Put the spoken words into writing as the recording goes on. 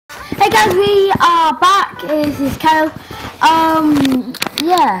Hey guys, we are back. This is Kyle.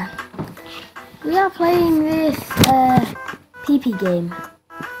 Yeah, we are playing this PP game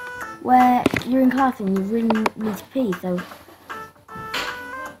where you're in class and you really need to pee. So,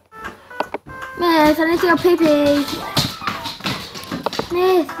 Miss, I need to go pee pee.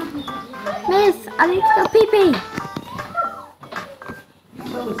 Miss, I need to go pee pee.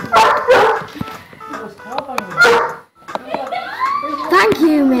 Thank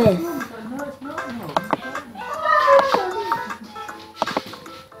you, Miss.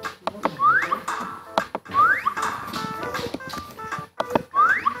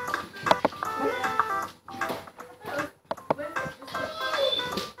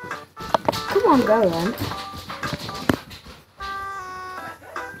 Come on, go then.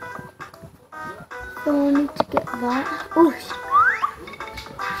 So I need to get that. Oh.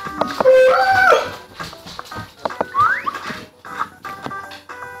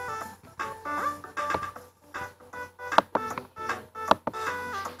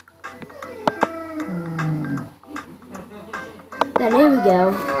 Then here we go.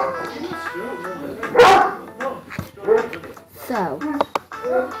 So.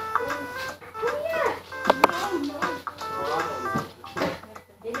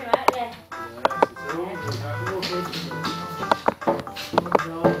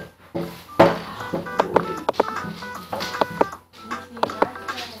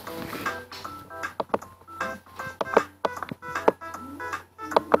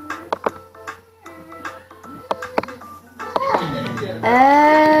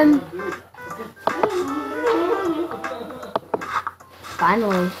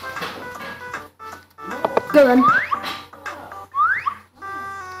 Finally. Go then.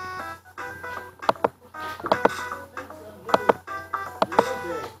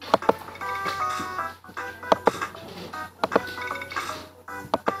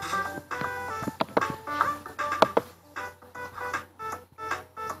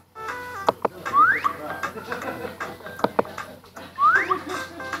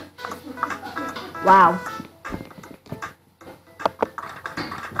 Wow.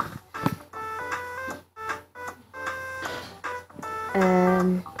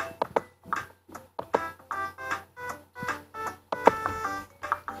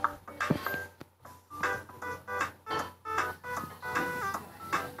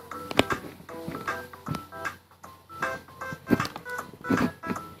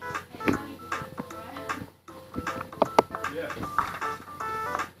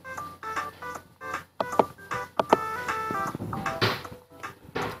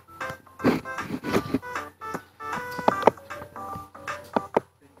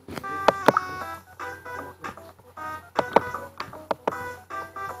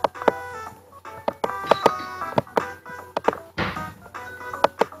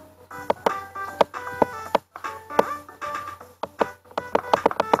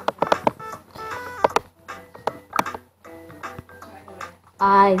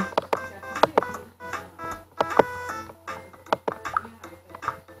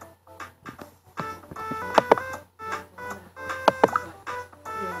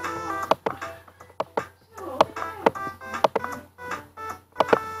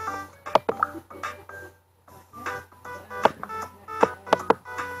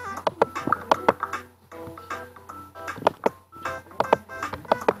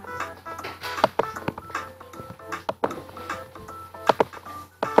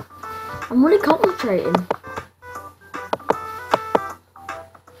 I'm really concentrating.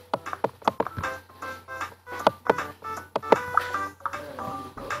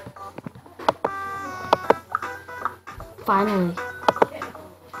 Finally.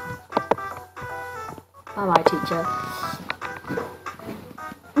 Bye-bye, teacher.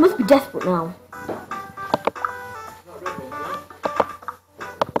 I must be desperate now.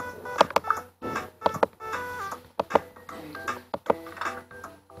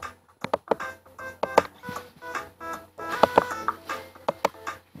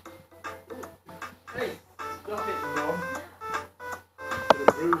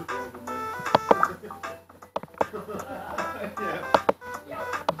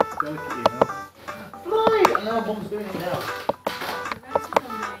 Mum's doing it now.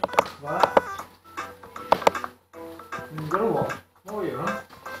 What? You got a what? What are you on?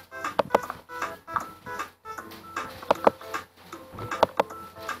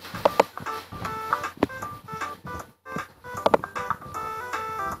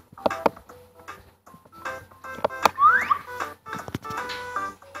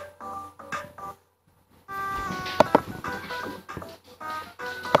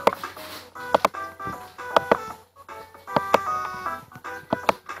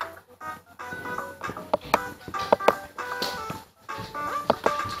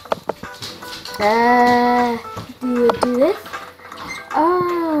 Do you do this?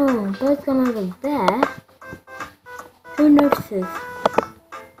 Oh, bird's gone over there. Who notices?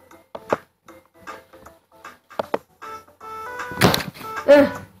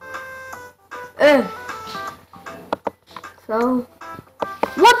 So,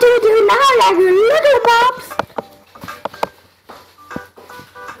 what do you do now, you little bobs?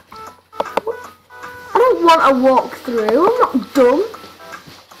 I don't want a walkthrough. I'm not dumb.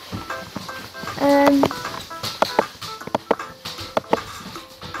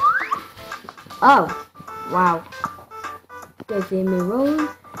 Oh, wow. Don't see me rolling.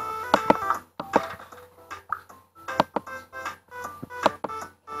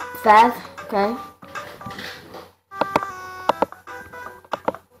 Stairs, okay.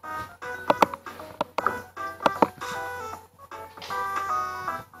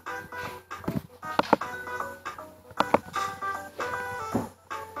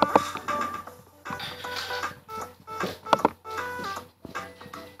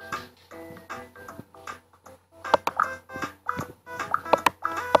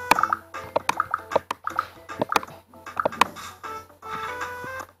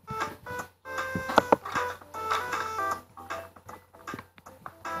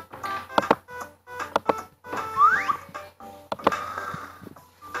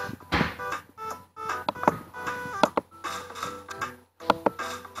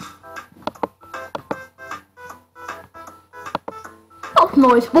 Stop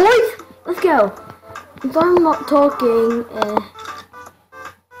noise, boys! Let's go. If I'm not talking,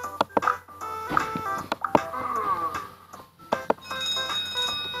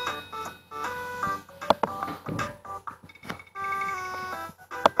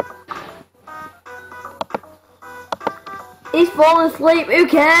 he's falling asleep, who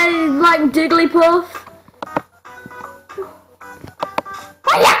cares? He's like Jigglypuff.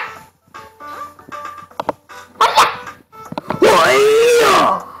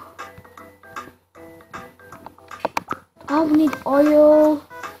 Oh, we need oil.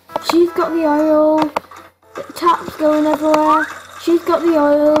 She's got the oil. The tap's going everywhere. She's got the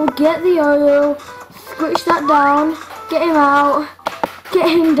oil. Get the oil. Squish that down. Get him out. Get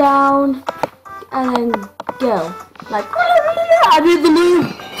him down. And then go. Like, I did the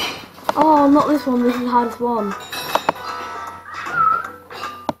move. Oh, not this one. This is the hardest one.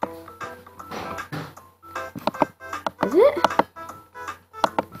 Is it?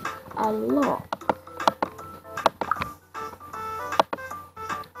 A lot.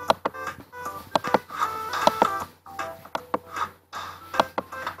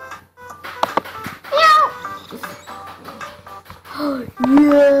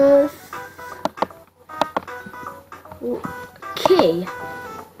 Yes. Key.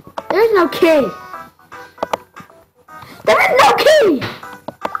 There is no key. There is no key.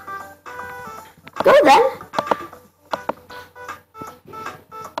 Go then.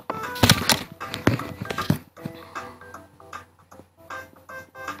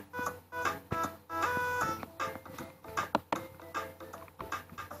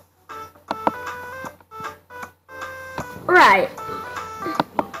 Right.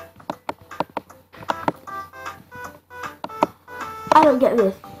 I don't get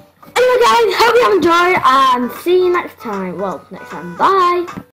this. Anyway guys, hope you enjoyed and see you next time. Well, next time. Bye.